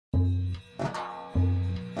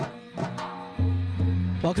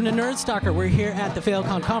Welcome to Nerd Stalker. We're here at the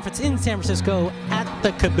Failcon conference in San Francisco at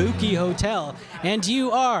the Kabuki Hotel. And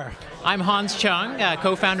you are? I'm Hans Chung,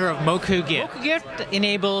 co-founder of Mokugift. Mokugift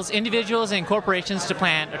enables individuals and corporations to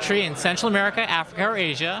plant a tree in Central America, Africa, or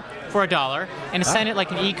Asia for $1 and to send it like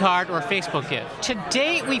an e-card or a Facebook gift. To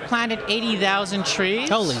date, we've planted 80,000 trees.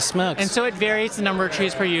 Holy smokes. And so it varies the number of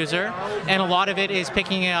trees per user, and a lot of it is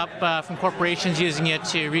picking it up from corporations using it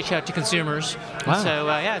to reach out to consumers. Wow. So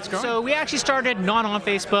yeah, it's growing. So we actually started not on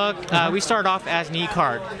Facebook. We started off as an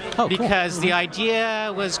e-card because the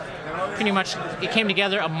idea was pretty much, it came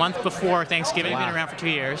together a month before Thanksgiving. We've been around for 2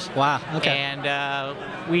 years. Wow, okay. And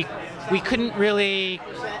we couldn't really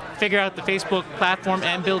figure out the Facebook platform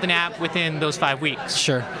and build an app within those 5 weeks.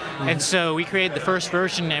 Sure. And so we created the first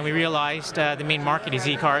version, and we realized the main market is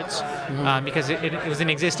e-cards because it was an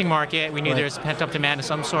existing market. We knew there was pent-up demand of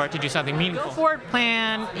some sort to do something meaningful. The forward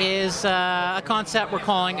plan is a concept we're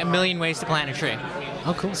calling a million ways to plant a tree.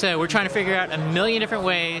 Oh, cool. So we're trying to figure out a million different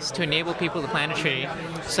ways to enable people to plant a tree.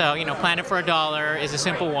 So, you know, plant it for $1 is a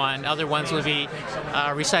simple one. Other ones will be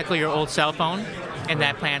recycle your old cell phone, and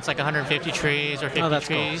that plants like 150 trees or 50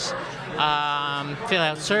 trees. Cool. Fill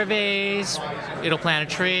out surveys, it'll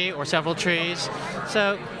plant a tree or several trees.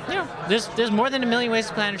 So, you know, there's more than a million ways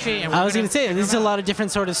to plant a tree. And I was going to say, there's a lot of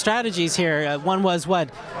different sort of strategies here. One was what?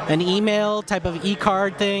 An email type of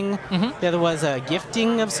e-card thing? The other was a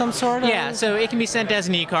gifting of some sort? Yeah, so it can be sent as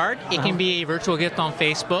an e-card. It can be a virtual gift on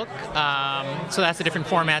Facebook. So that's the different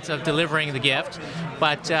formats of delivering the gift.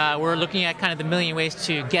 But we're looking at kind of the million ways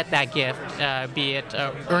to get that gift, be it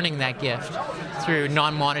earning that gift through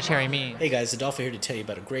non-monetary means. Hey guys, Adolfo here to tell you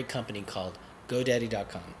about a great company called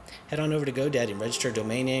GoDaddy.com. Head on over to GoDaddy and register a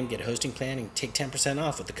domain name, get a hosting plan, and take 10%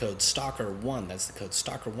 off with the code STALKER1. That's the code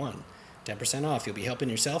STALKER1. 10% off. You'll be helping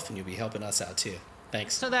yourself, and you'll be helping us out too.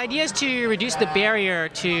 Thanks. So the idea is to reduce the barrier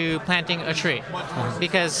to planting a tree,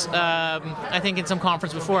 because I think in some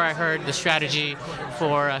conference before I heard the strategy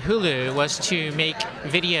for Hulu was to make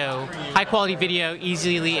video, high-quality video,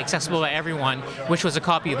 easily accessible by everyone, which was a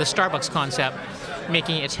copy of the Starbucks concept,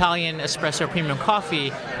 making Italian espresso premium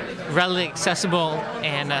coffee readily accessible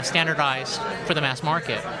and standardized for the mass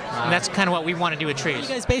market. And that's kind of what we want to do with trees. Where are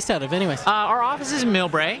you guys based out of, anyways? Our office is in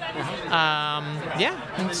Millbrae.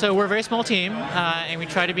 And so we're a very small team, and we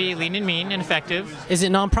try to be lean and mean and effective. Is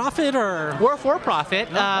it nonprofit or? We're for-profit,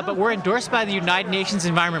 but we're endorsed by the United Nations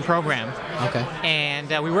Environment Program. Okay. And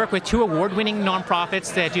we work with 2 award-winning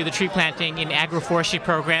nonprofits that do the tree planting in agroforestry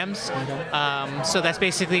programs. So that's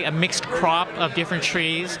basically a mixed crop of different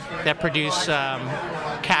trees that produce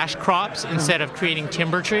cash crops instead of creating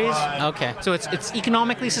timber trees. Okay. So it's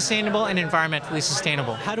economically sustainable and environmentally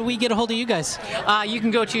sustainable. How do we get a hold of you guys? You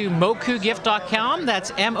can go to mokugift.com.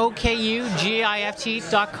 That's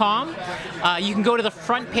mokugift.com. You can go to the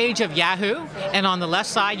front page of Yahoo, and on the left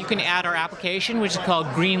side you can add our application, which is called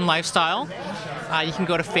Green Lifestyle. You can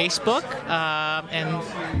go to Facebook and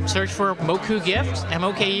search for Mokugift,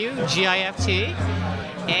 M-O-K-U-G-I-F-T.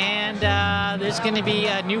 And there's going to be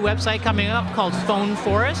a new website coming up called Phone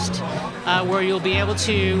Forest, where you'll be able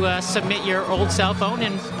to submit your old cell phone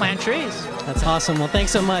and plant trees. That's awesome. Well,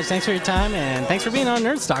 thanks so much. Thanks for your time, and thanks for being on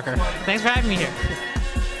Nerd Stalker. Thanks for having me here.